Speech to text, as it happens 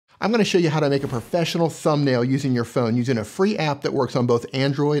I'm going to show you how to make a professional thumbnail using your phone using a free app that works on both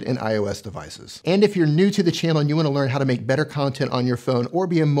Android and iOS devices. And if you're new to the channel and you want to learn how to make better content on your phone or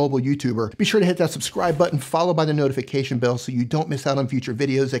be a mobile YouTuber, be sure to hit that subscribe button followed by the notification bell so you don't miss out on future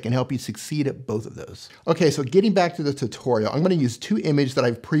videos that can help you succeed at both of those. Okay, so getting back to the tutorial, I'm going to use two images that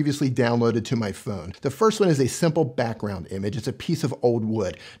I've previously downloaded to my phone. The first one is a simple background image. It's a piece of old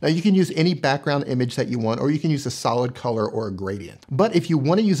wood. Now you can use any background image that you want, or you can use a solid color or a gradient. But if you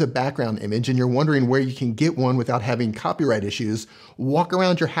want to use a background image and you're wondering where you can get one without having copyright issues, walk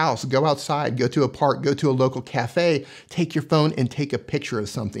around your house, go outside, go to a park, go to a local cafe, take your phone and take a picture of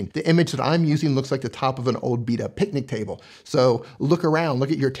something. The image that I'm using looks like the top of an old beat up picnic table. So look around, look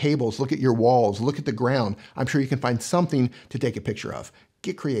at your tables, look at your walls, look at the ground. I'm sure you can find something to take a picture of.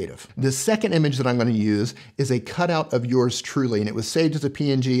 Get creative. The second image that I'm going to use is a cutout of yours truly, and it was saved as a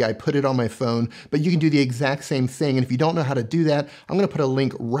PNG. I put it on my phone, but you can do the exact same thing. And if you don't know how to do that, I'm going to put a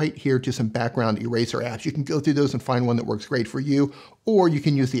link right here to some background eraser apps. You can go through those and find one that works great for you, or you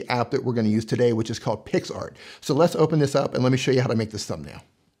can use the app that we're going to use today, which is called PicsArt. So let's open this up and let me show you how to make this thumbnail.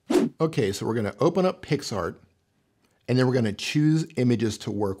 Okay, so we're going to open up PicsArt, and then we're going to choose images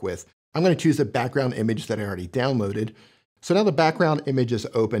to work with. I'm going to choose a background image that I already downloaded. So now the background image is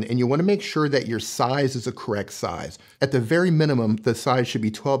open, and you want to make sure that your size is the correct size. At the very minimum, the size should be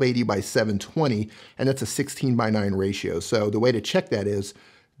 1280 by 720, and that's a 16:9 ratio. So the way to check that is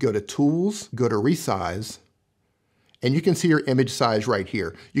go to Tools, go to Resize, and you can see your image size right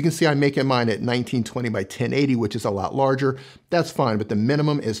here. You can see I'm making mine at 1920 by 1080, which is a lot larger. That's fine, but the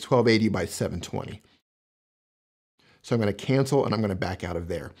minimum is 1280 by 720. So I'm going to cancel, and I'm going to back out of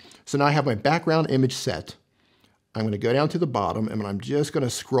there. So now I have my background image set. I'm going to go down to the bottom, and I'm just going to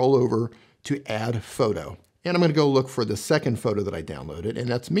scroll over to Add Photo. And I'm going to go look for the second photo that I downloaded, and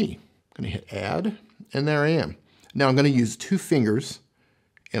that's me. I'm going to hit Add, and there I am. Now I'm going to use two fingers,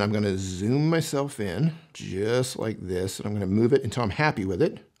 and I'm going to zoom myself in just like this, and I'm going to move it until I'm happy with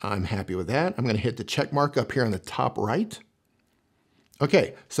it. I'm happy with that. I'm going to hit the check mark up here on the top right.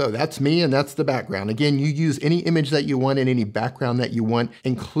 Okay, so that's me and that's the background. Again, you use any image that you want and any background that you want,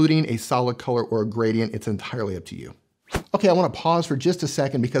 including a solid color or a gradient. It's entirely up to you. Okay, I want to pause for just a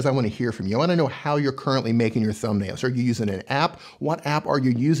second because I want to hear from you. I want to know how you're currently making your thumbnails. Are you using an app? What app are you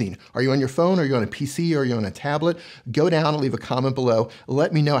using? Are you on your phone? Are you on a PC? Are you on a tablet? Go down and leave a comment below.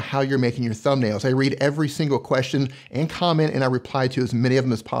 Let me know how you're making your thumbnails. I read every single question and comment, and I reply to as many of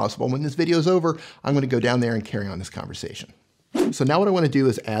them as possible. When this video is over, I'm going to go down there and carry on this conversation. So now what I want to do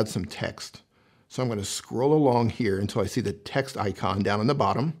is add some text. So I'm going to scroll along here until I see the text icon down on the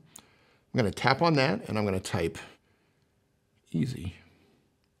bottom. I'm going to tap on that, and I'm going to type easy.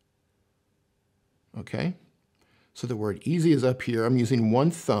 Okay. So the word easy is up here. I'm using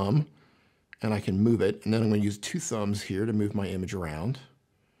one thumb, and I can move it. And then I'm going to use two thumbs here to move my image around.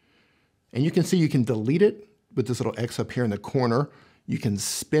 And you can see you can delete it with this little X up here in the corner. You can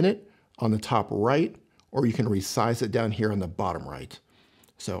spin it on the top right, or you can resize it down here on the bottom right.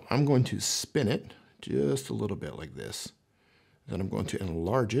 So I'm going to spin it just a little bit like this. Then I'm going to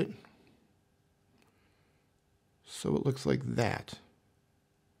enlarge it so it looks like that.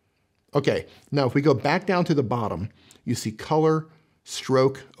 Okay, now if we go back down to the bottom, you see color,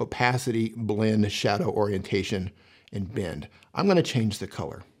 stroke, opacity, blend, shadow, orientation, and bend. I'm going to change the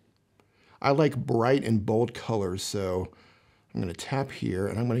color. I like bright and bold colors, so I'm going to tap here,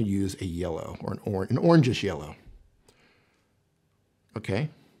 and I'm going to use a yellow, or an orangish yellow. Okay.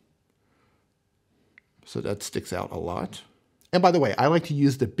 So that sticks out a lot. And by the way, I like to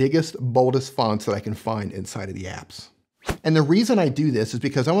use the biggest, boldest fonts that I can find inside of the apps. And the reason I do this is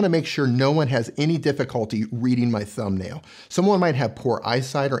because I want to make sure no one has any difficulty reading my thumbnail. Someone might have poor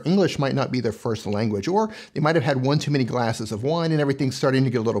eyesight, or English might not be their first language, or they might have had one too many glasses of wine and everything's starting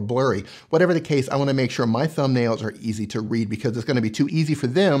to get a little blurry. Whatever the case, I want to make sure my thumbnails are easy to read because it's going to be too easy for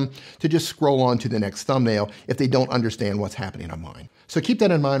them to just scroll on to the next thumbnail if they don't understand what's happening on mine. So keep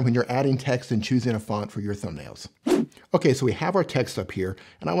that in mind when you're adding text and choosing a font for your thumbnails. Okay, so we have our text up here,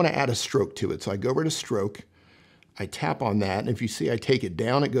 and I want to add a stroke to it. So I go over to stroke, I tap on that, and if you see I take it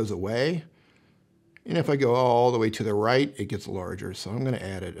down, it goes away. And if I go all the way to the right, it gets larger. So I'm going to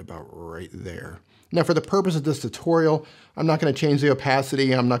add it about right there. Now for the purpose of this tutorial, I'm not going to change the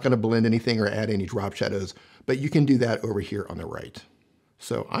opacity. I'm not going to blend anything or add any drop shadows, but you can do that over here on the right.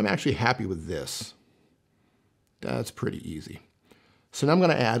 So I'm actually happy with this. That's pretty easy. So now I'm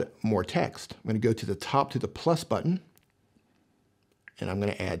going to add more text. I'm going to go to the top to the plus button, and I'm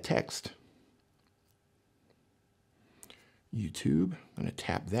going to add text. YouTube, I'm going to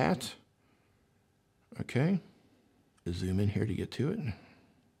tap that. Okay, zoom in here to get to it.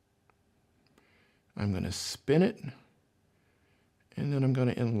 I'm going to spin it, And then I'm going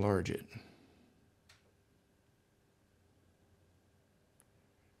to enlarge it.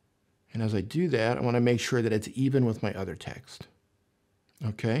 And as I do that, I want to make sure that it's even with my other text.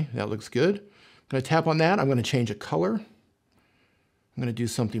 Okay, that looks good. I'm going to tap on that. I'm going to change a color. I'm going to do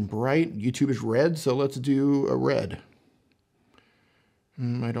something bright. YouTube is red, so let's do a red.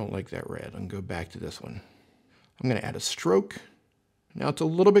 I don't like that red. I'm going to go back to this one. I'm going to add a stroke. Now it's a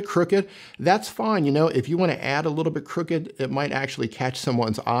little bit crooked. That's fine. You know, if you want to add a little bit crooked, it might actually catch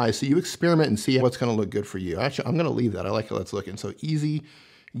someone's eye. So you experiment and see what's going to look good for you. Actually, I'm going to leave that. I like how that's looking. So easy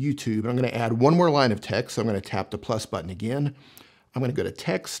YouTube. I'm going to add one more line of text. So I'm going to tap the plus button again. I'm going to go to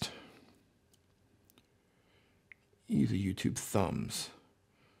text. Easy YouTube thumbs.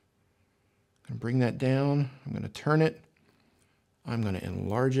 I'm going to bring that down. I'm going to turn it. I'm going to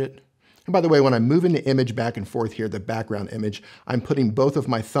enlarge it. And by the way, when I'm moving the image back and forth here, the background image, I'm putting both of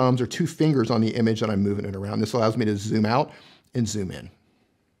my thumbs or two fingers on the image and I'm moving it around. This allows me to zoom out and zoom in.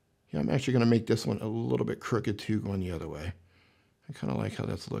 Yeah, I'm actually going to make this one a little bit crooked too, going the other way. I kind of like how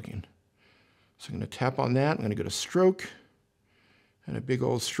that's looking. So I'm going to tap on that. I'm going to go to stroke and a big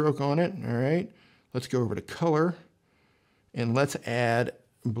old stroke on it. All right. Let's go over to color and let's add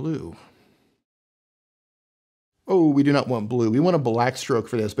blue. Oh, we do not want blue. We want a black stroke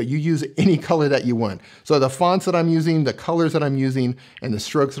for this, but you use any color that you want. So the fonts that I'm using, the colors that I'm using, and the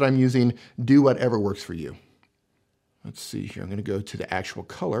strokes that I'm using, do whatever works for you. Let's see here. I'm going to go to the actual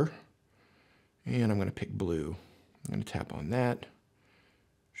color, and I'm going to pick blue. I'm going to tap on that,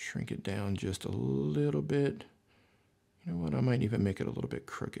 shrink it down just a little bit. You know what? I might even make it a little bit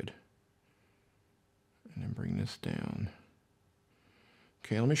crooked. And then bring this down.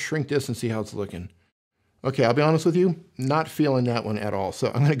 Okay, let me shrink this and see how it's looking. Okay, I'll be honest with you, not feeling that one at all. So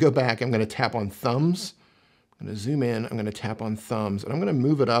I'm going to go back, I'm going to tap on thumbs. I'm going to zoom in, I'm going to tap on thumbs, and I'm going to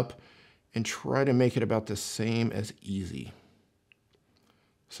move it up and try to make it about the same as easy.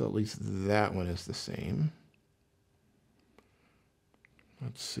 So at least that one is the same.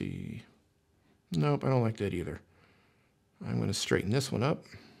 Let's see. Nope, I don't like that either. I'm going to straighten this one up.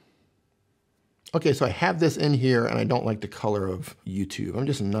 Okay, so I have this in here and I don't like the color of YouTube. I'm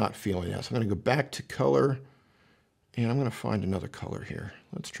just not feeling that. So I'm going to go back to color and I'm going to find another color here.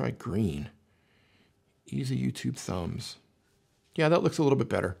 Let's try green. Easy YouTube thumbs. Yeah, that looks a little bit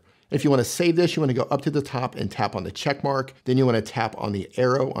better. If you want to save this, you want to go up to the top and tap on the check mark. Then you want to tap on the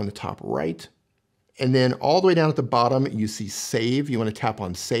arrow on the top right. And then all the way down at the bottom, you see save. You want to tap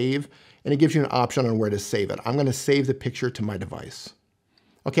on save and it gives you an option on where to save it. I'm going to save the picture to my device.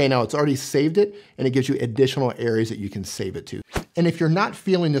 Okay, now it's already saved it and it gives you additional areas that you can save it to. And if you're not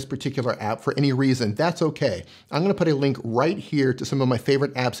feeling this particular app for any reason, that's okay. I'm gonna put a link right here to some of my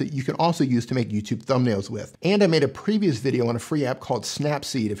favorite apps that you can also use to make YouTube thumbnails with. And I made a previous video on a free app called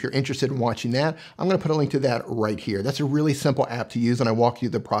Snapseed. If you're interested in watching that, I'm gonna put a link to that right here. That's a really simple app to use and I walk you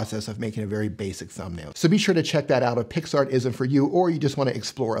through the process of making a very basic thumbnail. So be sure to check that out if PicsArt isn't for you or you just wanna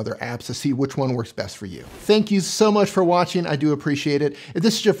explore other apps to see which one works best for you. Thank you so much for watching. I do appreciate it. If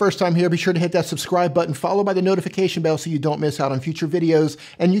this is your first time here, be sure to hit that subscribe button followed by the notification bell so you don't miss out on future videos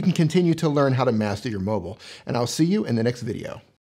and you can continue to learn how to master your mobile. And I'll see you in the next video.